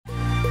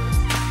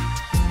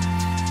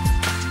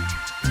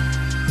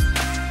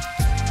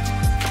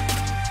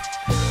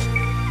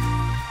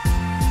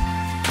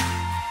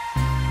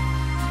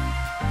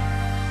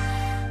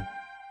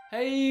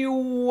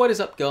What is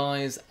up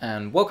guys,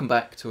 and welcome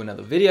back to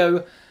another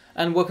video,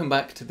 and welcome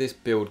back to this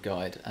build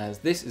guide, as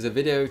this is a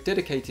video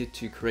dedicated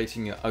to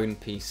creating your own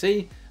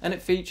PC, and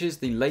it features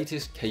the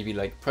latest Kaby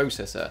Lake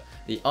processor,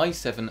 the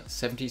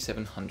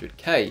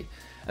i7-7700K,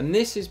 and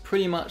this is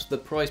pretty much the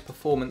price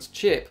performance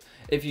chip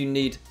if you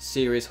need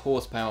serious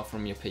horsepower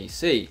from your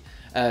PC,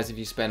 as if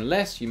you spend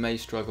less you may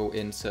struggle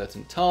in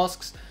certain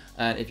tasks,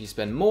 and if you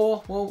spend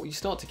more, well, you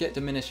start to get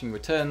diminishing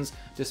returns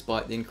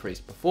despite the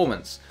increased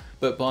performance.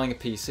 But buying a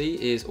PC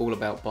is all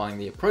about buying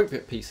the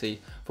appropriate PC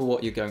for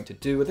what you're going to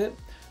do with it.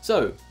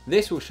 So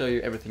this will show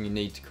you everything you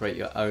need to create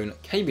your own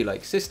Kaby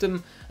Lake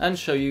system and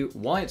show you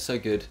why it's so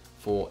good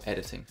for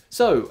editing.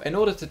 So in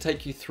order to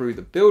take you through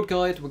the build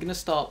guide, we're going to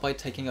start by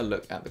taking a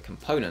look at the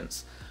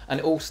components. And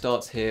it all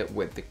starts here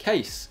with the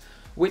case,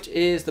 which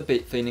is the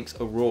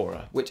BitPhoenix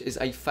Aurora, which is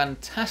a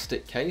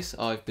fantastic case.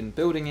 I've been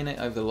building in it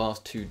over the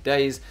last 2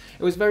 days.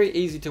 It was very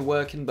easy to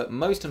work in, but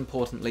most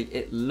importantly,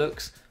 it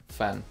looks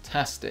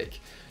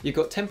fantastic. You've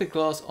got tempered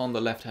glass on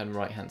the left and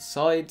right hand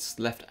sides,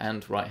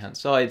 and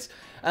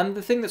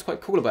the thing that's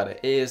quite cool about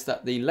it is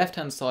that the left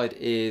hand side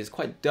is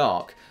quite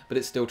dark, but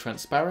it's still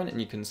transparent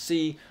and you can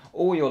see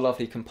all your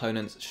lovely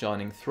components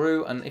shining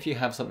through. And if you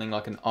have something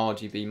like an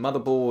RGB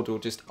motherboard or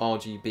just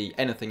RGB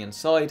anything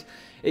inside,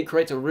 it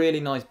creates a really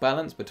nice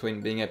balance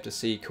between being able to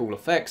see cool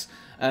effects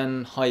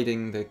and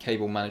hiding the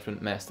cable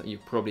management mess that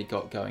you've probably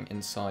got going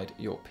inside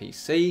your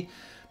PC.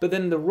 But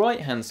then the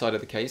right hand side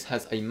of the case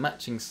has a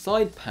matching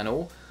side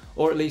panel,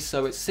 or at least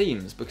so it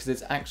seems, because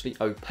it's actually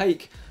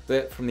opaque,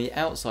 but from the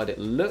outside it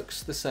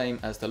looks the same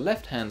as the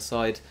left hand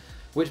side,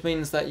 which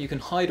means that you can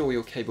hide all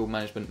your cable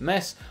management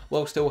mess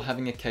while still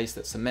having a case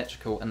that's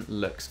symmetrical and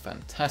looks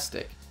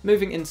fantastic.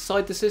 Moving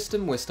inside the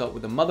system, we'll start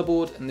with the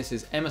motherboard, and this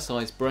is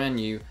MSI's brand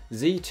new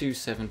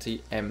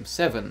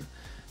Z270M7.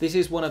 This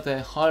is one of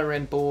their higher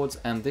end boards,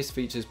 and this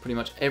features pretty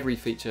much every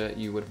feature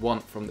you would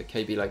want from the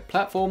Kaby Lake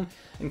platform,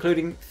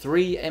 including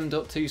 3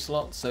 M.2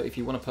 slots, so if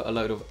you want to put a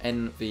load of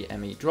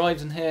NVMe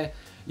drives in here,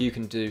 you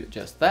can do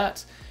just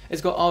that.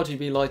 It's got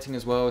RGB lighting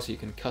as well, so you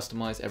can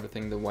customize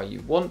everything the way you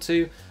want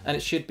to, and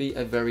it should be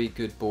a very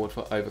good board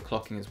for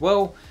overclocking as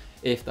well,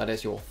 if that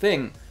is your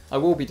thing. I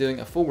will be doing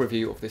a full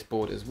review of this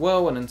board as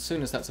well, and as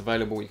soon as that's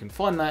available, you can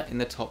find that in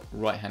the top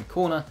right hand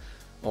corner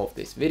of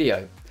this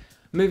video.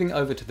 Moving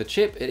over to the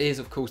chip, it is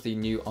of course the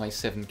new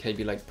i7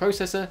 Kaby Lake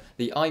processor,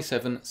 the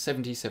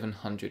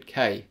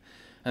i7-7700K.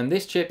 And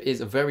this chip is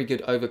a very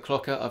good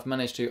overclocker. I've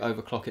managed to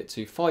overclock it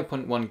to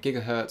 5.1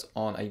 GHz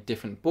on a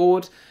different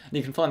board. And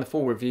you can find the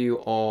full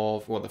review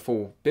of, well, the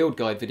full build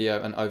guide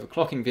video and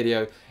overclocking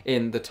video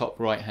in the top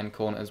right hand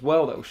corner as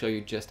well. That will show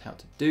you just how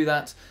to do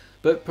that.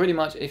 But pretty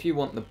much if you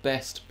want the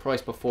best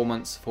price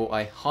performance for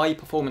a high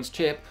performance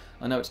chip,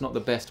 I know it's not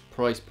the best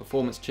price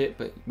performance chip,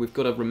 but we've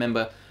got to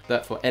remember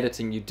that for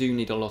editing you do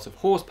need a lot of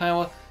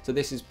horsepower, so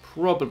this is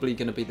probably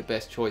going to be the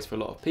best choice for a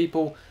lot of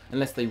people,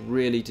 unless they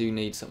really do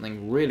need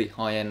something really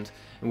high end,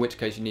 in which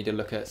case you need to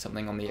look at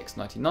something on the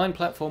X99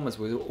 platform, as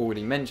we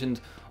already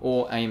mentioned,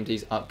 or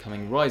AMD's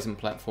upcoming Ryzen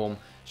platform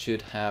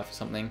should have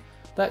something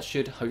that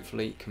should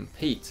hopefully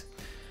compete.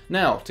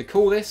 Now, to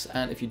cool this,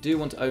 and if you do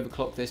want to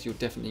overclock this, you're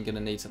definitely going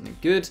to need something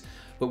good,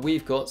 but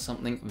we've got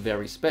something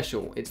very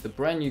special. It's the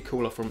brand new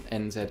cooler from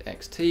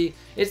NZXT.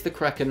 It's the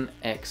Kraken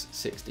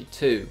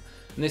X62.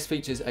 And this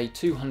features a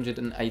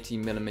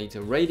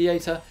 280mm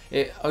radiator.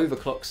 It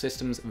overclocks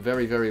systems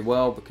very, very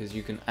well because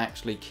you can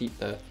actually keep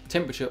the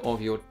temperature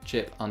of your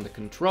chip under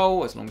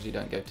control, as long as you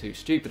don't go too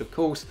stupid, of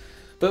course.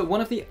 But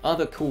one of the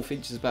other cool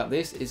features about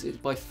this is it's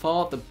by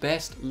far the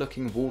best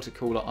looking water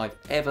cooler I've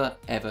ever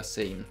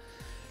seen.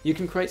 You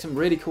can create some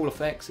really cool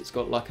effects. It's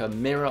got like a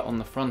mirror on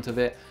the front of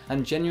it,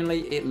 and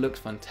genuinely it looks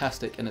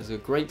fantastic, and it's a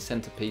great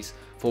centerpiece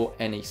for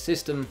any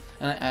system,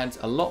 and it adds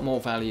a lot more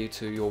value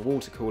to your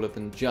water cooler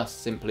than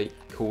just simply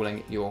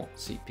cooling your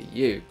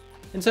CPU.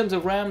 In terms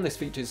of RAM, this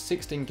features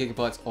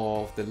 16GB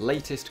of the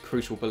latest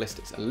Crucial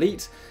Ballistics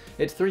Elite.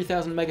 It's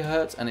 3000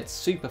 MHz and it's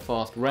super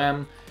fast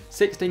RAM.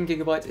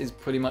 16GB is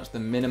pretty much the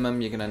minimum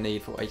you're going to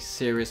need for a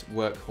serious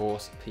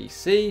workhorse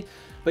PC,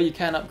 but you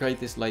can upgrade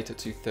this later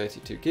to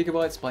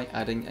 32GB by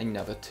adding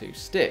another 2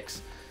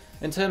 sticks.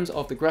 In terms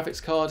of the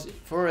graphics card,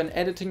 for an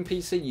editing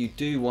PC you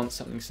do want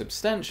something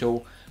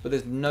substantial, but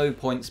there's no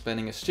point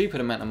spending a stupid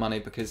amount of money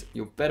because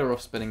you're better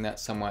off spending that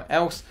somewhere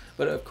else.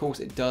 But of course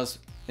it does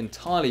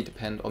entirely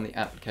depend on the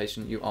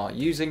application you are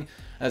using,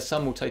 as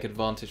some will take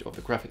advantage of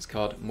the graphics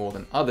card more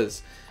than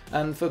others.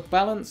 And for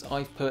balance,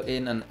 I've put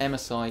in an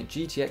MSI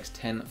GTX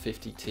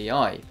 1050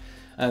 Ti.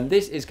 And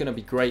this is going to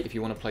be great if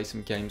you want to play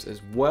some games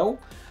as well.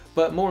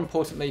 But more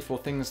importantly, for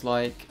things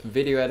like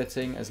video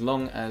editing, as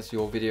long as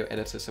your video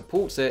editor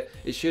supports it,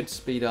 it should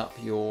speed up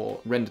your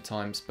render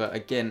times. But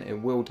again, it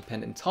will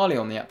depend entirely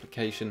on the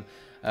application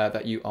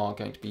that you are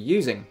going to be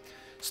using.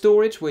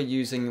 Storage, we're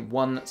using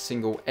one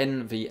single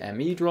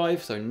NVMe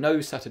drive, so no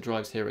SATA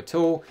drives here at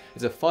all.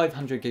 It's a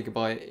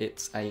 500GB,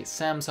 it's a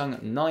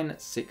Samsung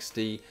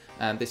 960,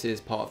 and this is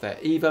part of their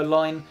Evo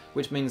line,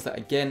 which means that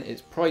again,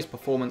 it's price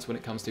performance when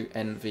it comes to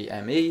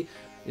NVMe.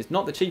 It's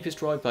not the cheapest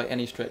drive by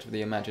any stretch of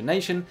the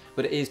imagination,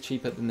 but it is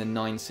cheaper than the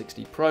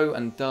 960 Pro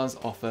and does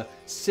offer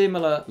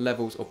similar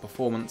levels of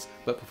performance,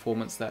 but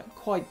performance that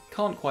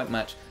can't quite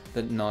match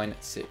the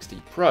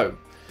 960 Pro.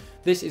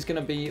 This is going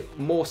to be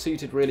more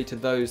suited really to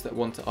those that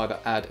want to either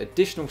add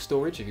additional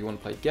storage if you want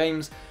to play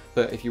games,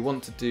 but if you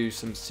want to do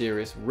some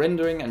serious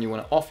rendering and you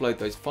want to offload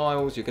those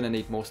files, you're going to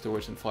need more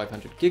storage than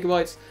 500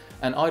 gigabytes.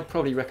 And I'd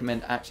probably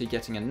recommend actually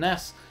getting a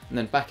NAS and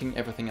then backing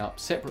everything up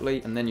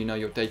separately, and then you know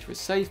your data is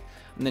safe,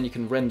 and then you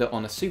can render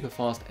on a super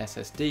fast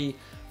SSD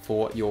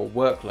for your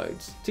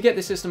workloads. To get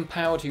this system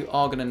powered, you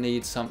are going to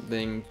need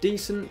something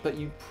decent, but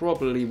you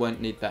probably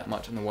won't need that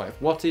much in the way of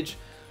wattage.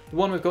 The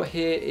one we've got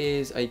here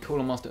is a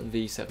Cooler Master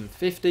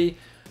V750.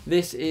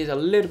 This is a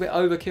little bit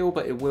overkill,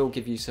 but it will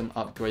give you some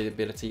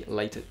upgradability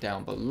later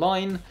down the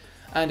line.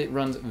 And it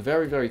runs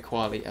very, very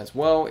quietly as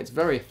well. It's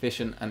very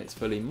efficient and it's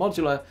fully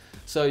modular,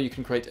 so you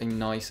can create a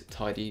nice,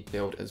 tidy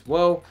build as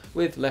well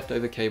with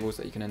leftover cables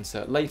that you can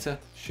insert later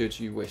should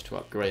you wish to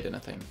upgrade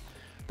anything.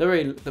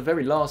 The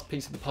very last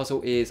piece of the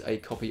puzzle is a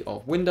copy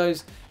of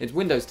Windows. It's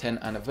Windows 10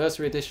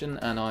 Anniversary Edition,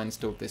 and I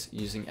installed this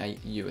using a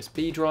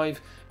USB drive.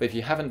 But if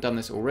you haven't done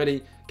this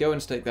already, go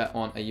and stick that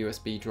on a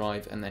USB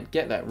drive and then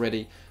get that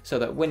ready so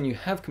that when you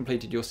have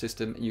completed your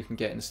system, you can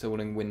get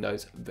installing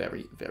Windows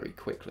very, very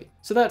quickly.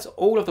 So that's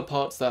all of the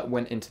parts that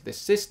went into this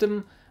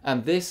system,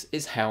 and this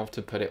is how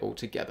to put it all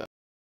together.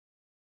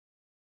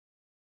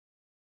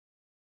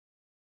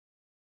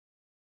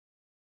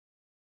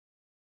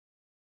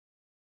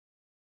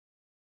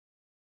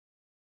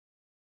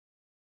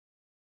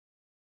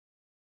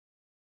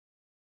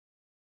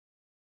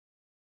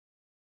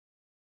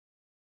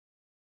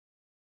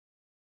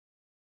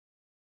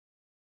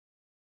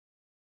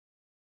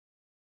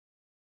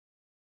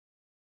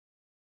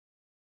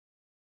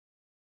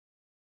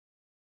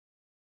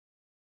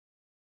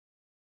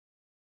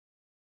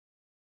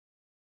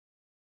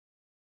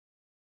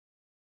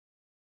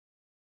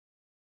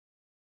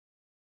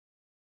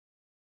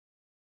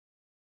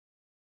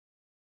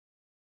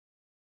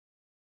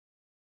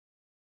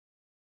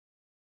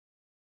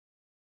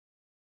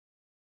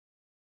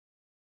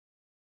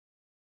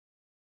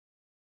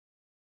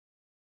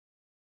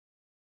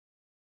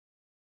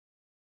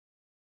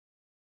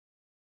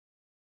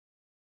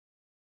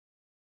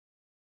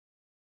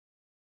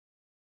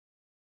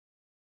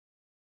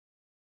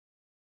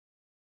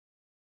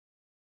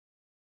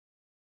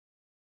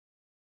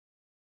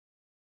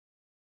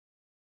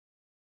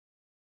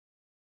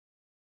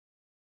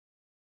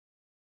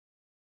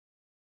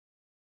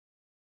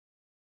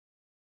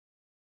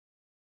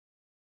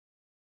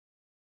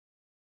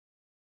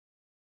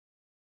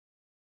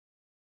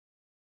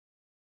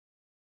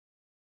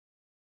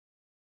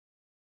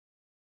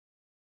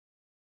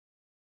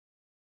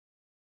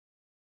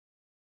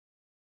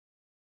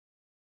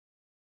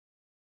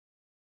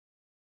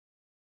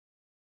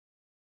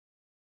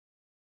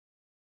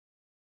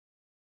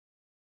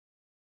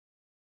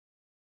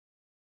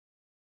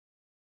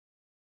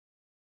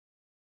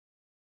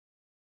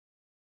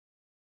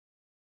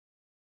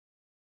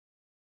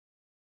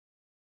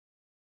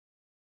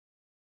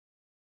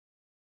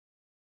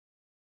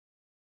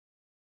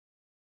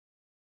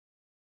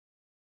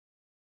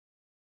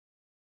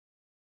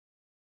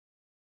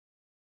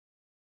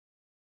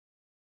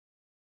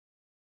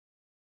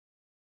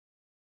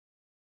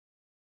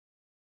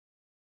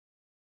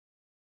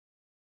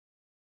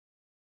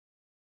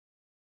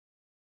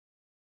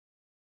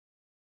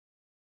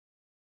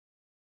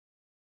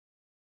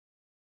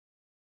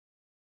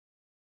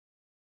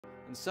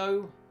 And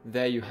so,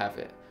 there you have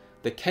it,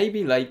 the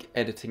Kaby Lake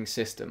editing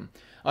system.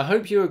 I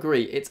hope you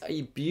agree, it's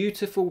a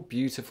beautiful,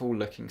 beautiful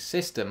looking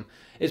system.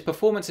 Its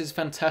performance is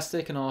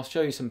fantastic, and I'll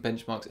show you some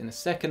benchmarks in a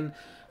second,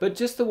 but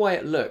just the way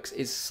it looks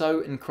is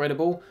so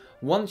incredible.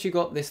 Once you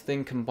got this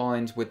thing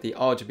combined with the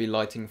RGB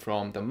lighting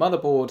from the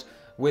motherboard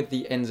with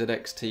the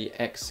NZXT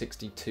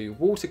X62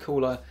 water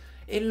cooler,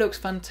 it looks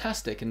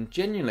fantastic, and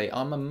genuinely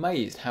I'm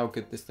amazed how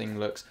good this thing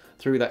looks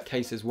through that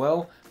case as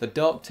well. The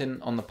dark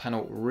tint on the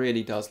panel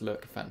really does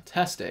look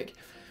fantastic.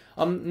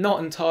 I'm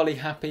not entirely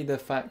happy the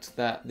fact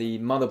that the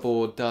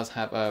motherboard does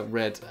have a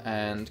red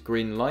and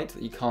green light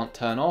that you can't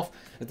turn off,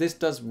 as this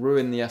does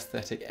ruin the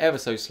aesthetic ever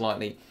so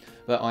slightly,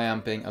 but I am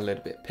being a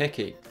little bit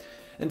picky.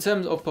 In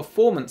terms of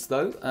performance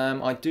though,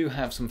 I do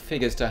have some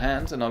figures to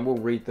hand, and I will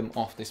read them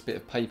off this bit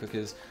of paper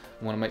because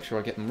I want to make sure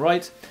I get them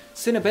right.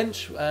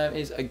 Cinebench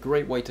is a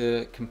great way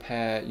to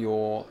compare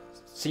your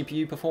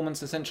CPU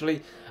performance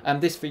essentially,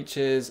 and this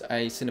features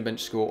a Cinebench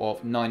score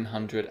of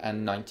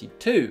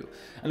 992.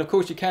 And of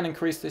course you can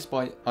increase this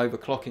by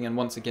overclocking, and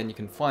once again you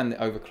can find the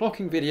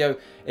overclocking video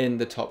in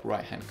the top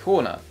right hand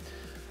corner.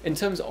 In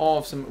terms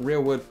of some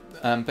real world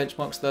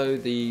benchmarks though,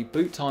 the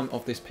boot time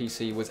of this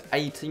PC was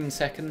 18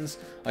 seconds.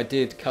 I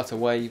did cut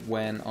away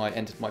when I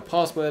entered my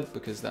password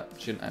because that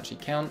shouldn't actually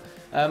count,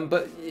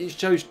 but it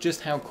shows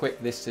just how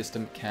quick this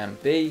system can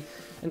be.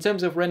 In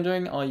terms of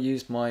rendering, I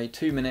used my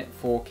 2-minute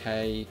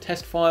 4K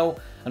test file,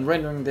 and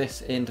rendering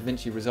this in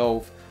DaVinci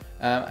Resolve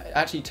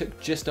actually took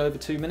just over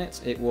 2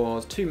 minutes. It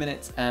was 2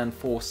 minutes and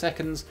 4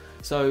 seconds,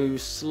 so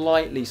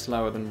slightly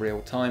slower than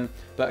real time,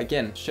 but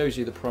again, shows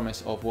you the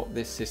promise of what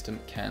this system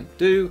can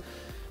do.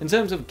 In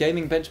terms of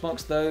gaming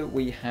benchmarks though,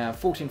 we have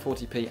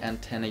 1440p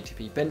and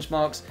 1080p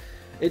benchmarks.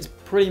 It's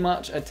pretty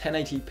much a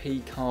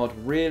 1080p card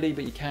really,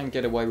 but you can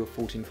get away with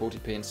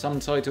 1440p in some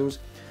titles.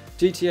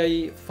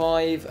 GTA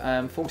 5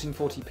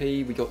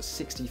 1440p, we got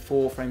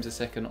 64 frames a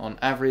second on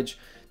average,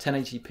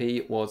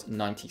 1080p was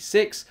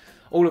 96.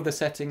 All of the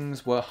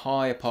settings were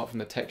high apart from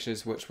the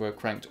textures, which were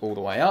cranked all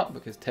the way up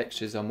because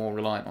textures are more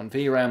reliant on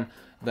VRAM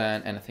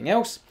than anything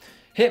else.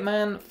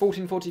 Hitman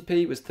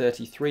 1440p was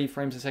 33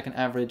 frames a second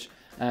average,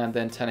 and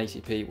then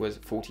 1080p was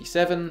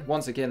 47.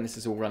 Once again, this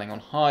is all running on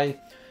high.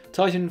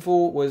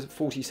 Titanfall was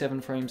 47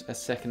 frames a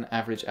second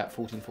average at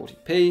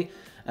 1440p,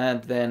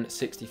 and then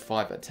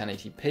 65 at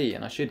 1080p,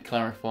 and I should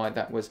clarify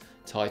that was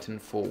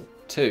Titanfall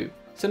 2.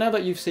 So now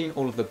that you've seen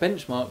all of the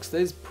benchmarks,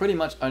 there's pretty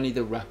much only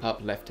the wrap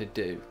up left to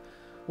do.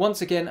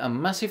 Once again, a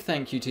massive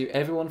thank you to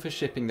everyone for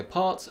shipping the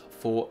parts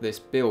for this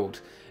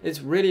build.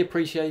 It's really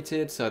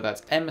appreciated, so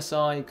that's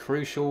MSI,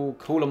 Crucial,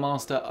 Cooler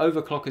Master,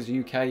 Overclockers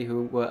UK,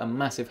 who were a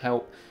massive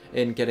help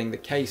in getting the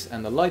case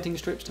and the lighting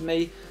strips to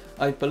me.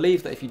 I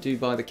believe that if you do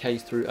buy the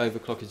case through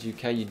Overclockers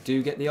UK, you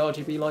do get the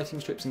RGB lighting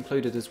strips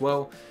included as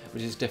well,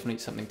 which is definitely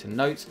something to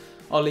note.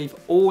 I'll leave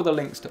all the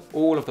links to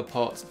all of the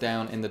parts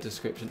down in the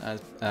description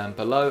as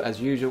below,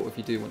 as usual, if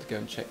you do want to go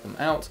and check them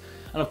out.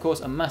 And of course,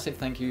 a massive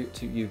thank you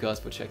to you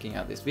guys for checking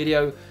out this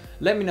video.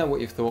 Let me know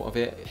what you've thought of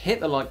it. Hit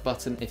the like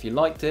button if you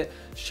liked it,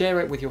 share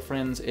it with your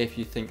friends if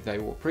you think they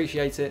will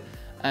appreciate it,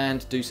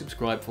 and do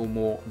subscribe for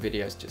more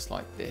videos just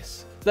like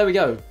this. So there we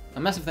go. A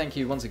massive thank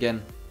you once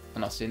again,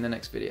 and I'll see you in the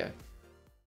next video.